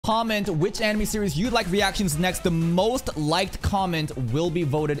Comment which anime series you'd like reactions next. The most liked comment will be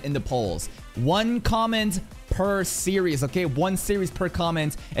voted in the polls. One comment per series, okay? One series per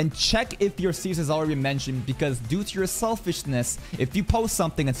comment. And check if your series has already been mentioned, because due to your selfishness, if you post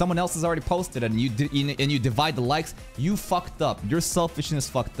something and someone else has already posted it and you divide the likes, you fucked up. Your selfishness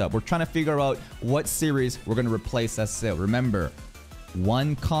fucked up. We're trying to figure out what series we're going to replace as sale. Remember,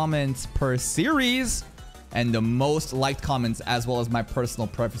 one comment per series. And the most liked comments, as well as my personal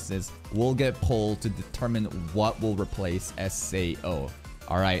preferences, will get polled to determine what will replace SAO.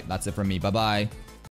 Alright, that's it from me. Bye-bye.